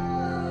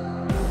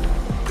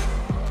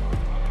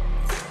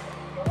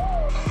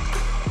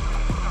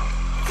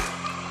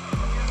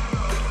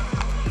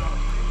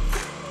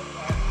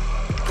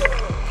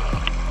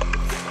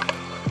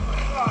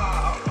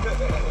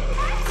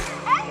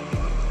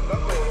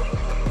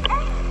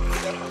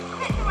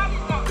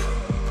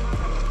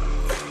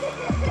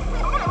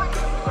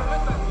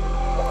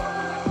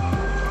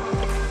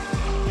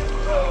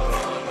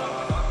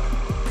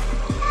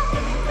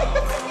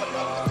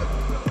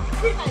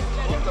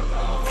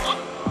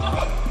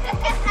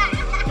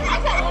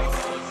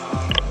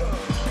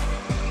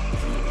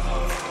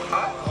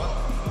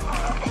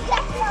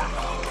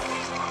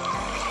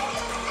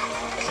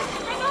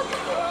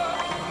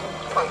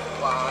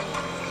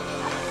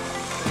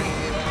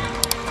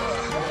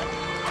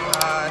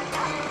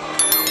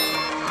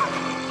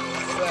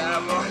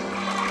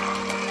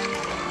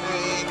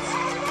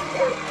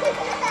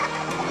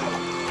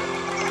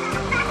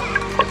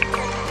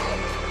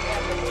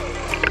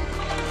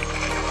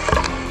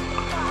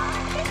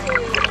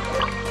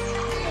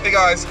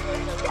 guys,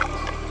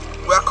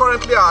 we are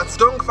currently at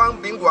Sprng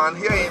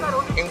here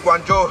in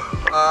Guangzhou,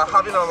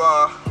 having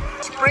our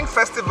Spring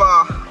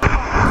Festival,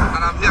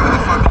 and I'm here with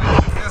the family.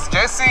 This is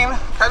Jason.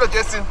 Hello,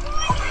 Jason.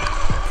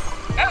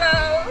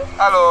 Hello.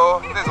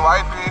 Hello. This is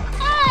Wifey.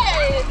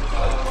 Hi.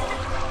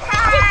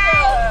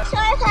 Hi.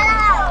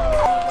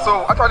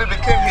 So actually we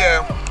came here.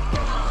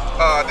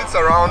 This is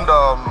around.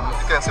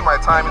 You can see my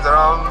time is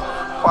around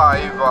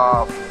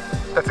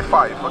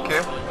 5:35.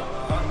 Okay.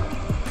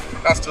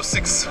 That's to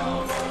 6.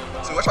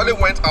 So we actually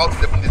went out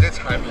in the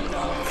daytime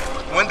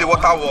when the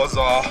water was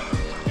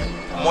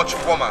much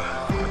warmer.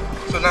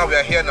 So now we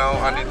are here now,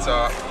 and it's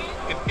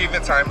in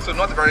evening time, so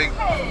not very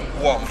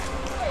warm.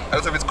 A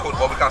little bit cold,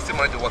 but we can still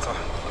manage the water.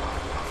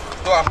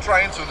 So I'm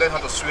trying to learn how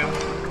to swim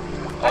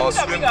or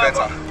swim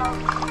better.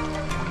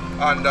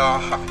 And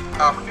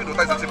I feel the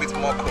water is a little bit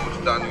more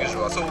cold than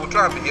usual. So we'll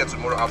try and be here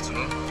tomorrow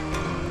afternoon,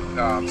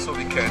 so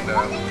we can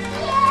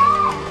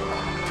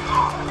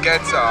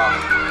get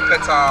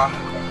better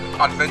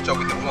adventure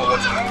with the warm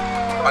water.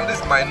 And this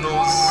is my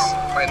nose,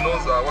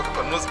 what we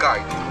call nose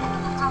guide.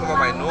 To cover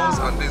my nose,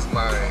 and this is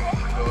my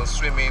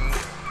swimming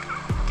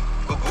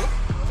logo.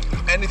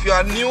 And if you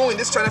are new in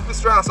this channel,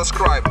 please try and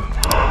subscribe.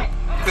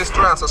 Please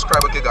try and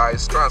subscribe, okay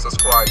guys? Try and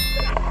subscribe.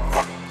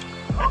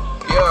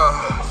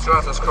 Yeah, try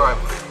and subscribe.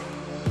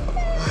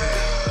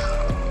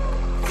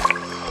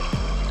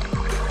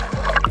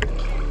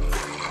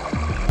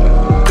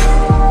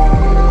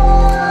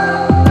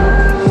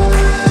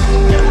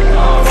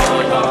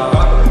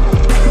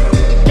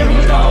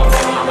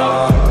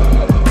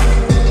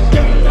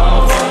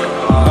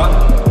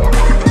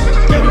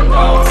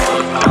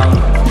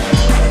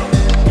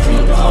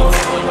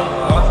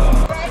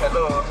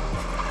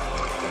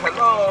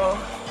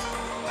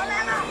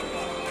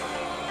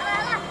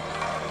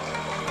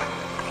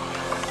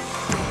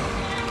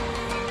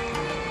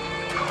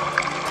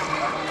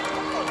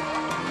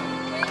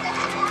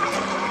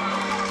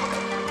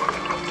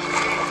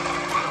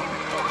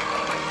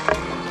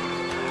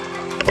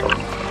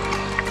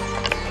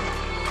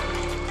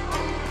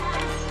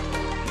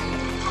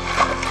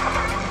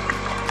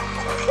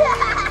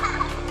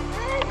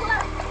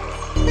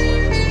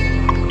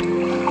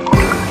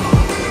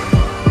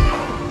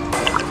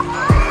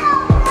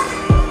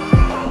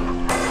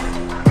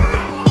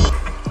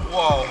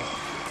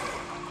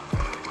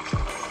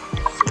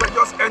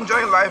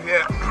 Enjoying life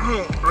here,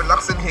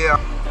 relaxing here.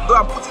 Though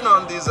I'm putting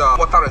on this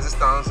water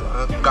resistance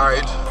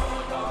guide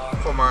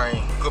for my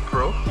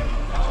GoPro,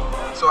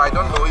 so I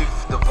don't know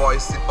if the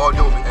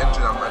audio will be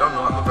entering. I don't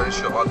know. I'm not very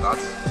sure about that.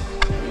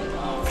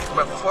 It's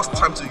my first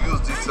time to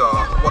use this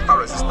water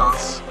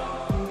resistance,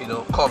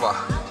 cover.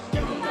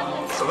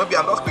 So maybe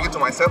I'm not speaking to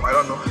myself. I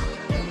don't know.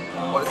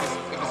 But if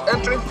it's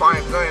entering, fine.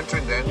 If it's not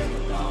entering, then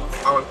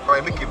I'll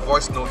make a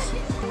voice note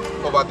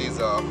over this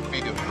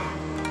video.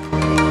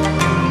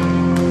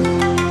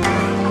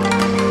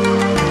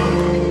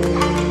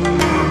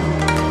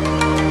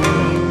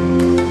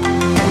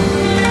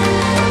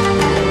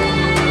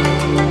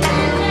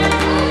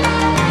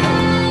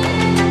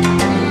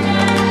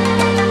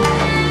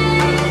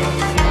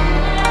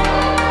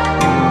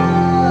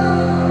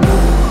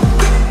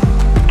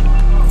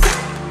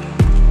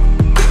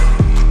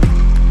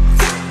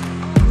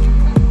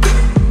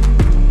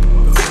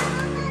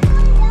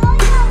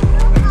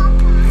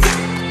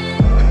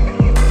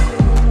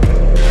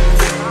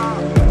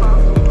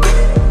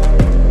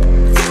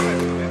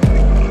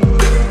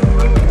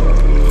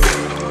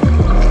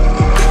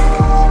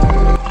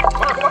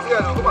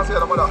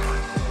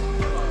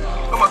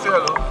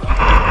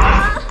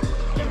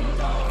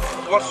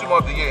 What swimmer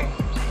of the year?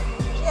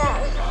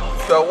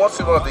 Yeah. So what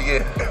swimmer of the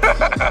year?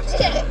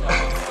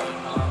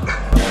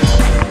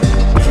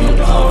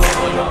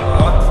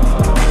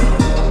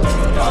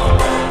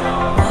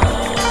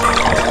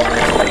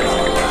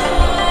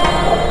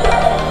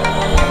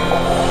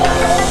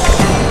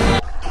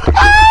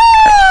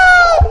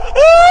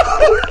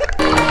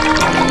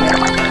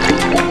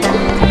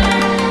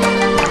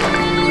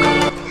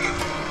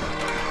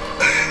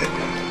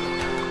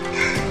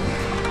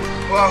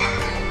 Wow.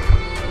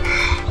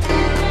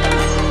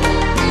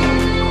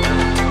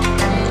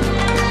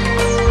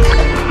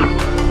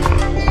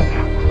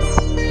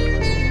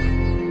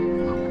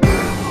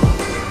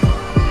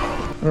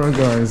 Alright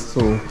guys,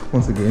 so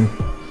once again,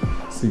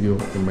 see you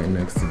in my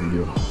next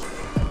video.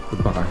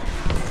 Goodbye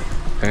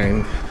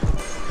and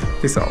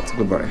peace out.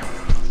 Goodbye.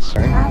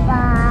 Bye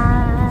bye.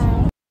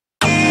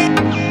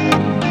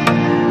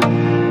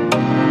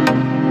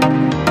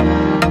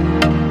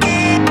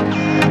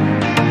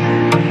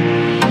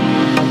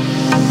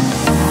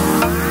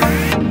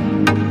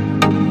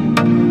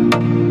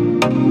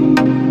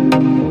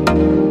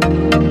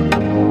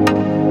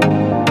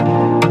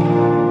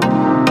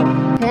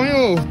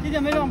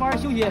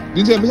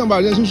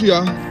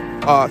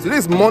 Today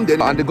is Monday,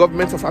 and the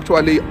government has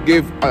actually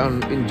gave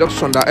an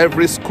injunction that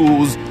every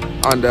schools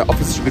and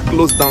offices should be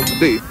closed down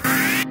today.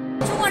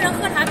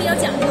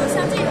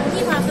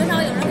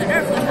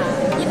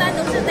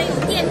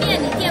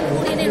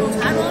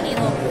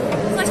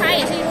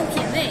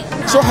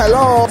 So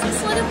hello.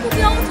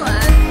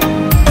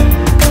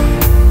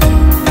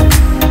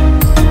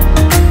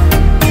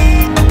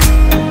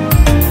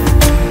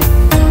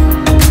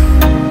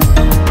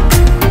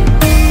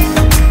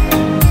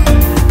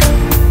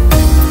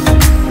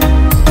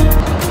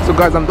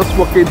 guys, I'm just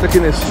walking,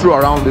 taking a stroll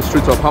around the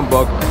streets of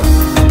Hamburg.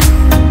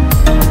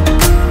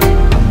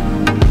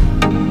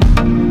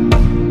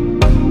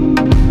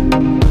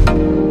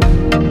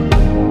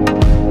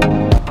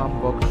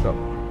 Hamburg shop.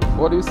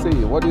 What do you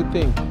see? What do you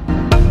think?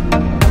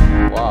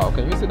 Wow,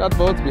 can you see that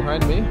boat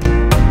behind me?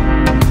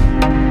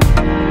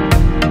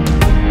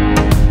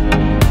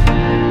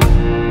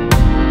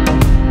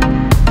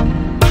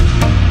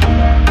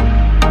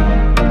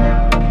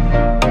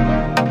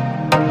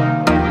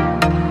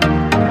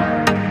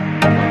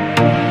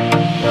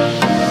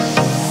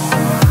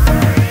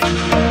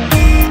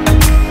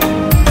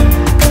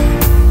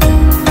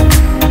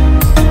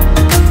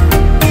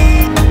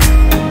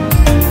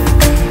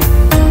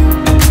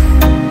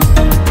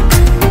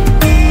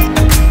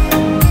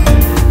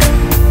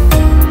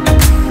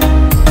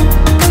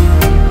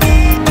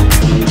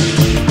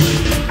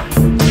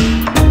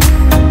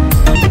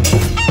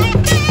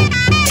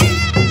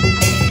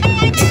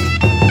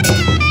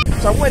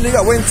想问你一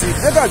个问题，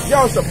那个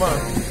叫什么？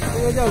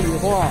这个叫礼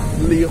花。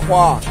礼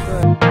花。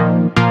对。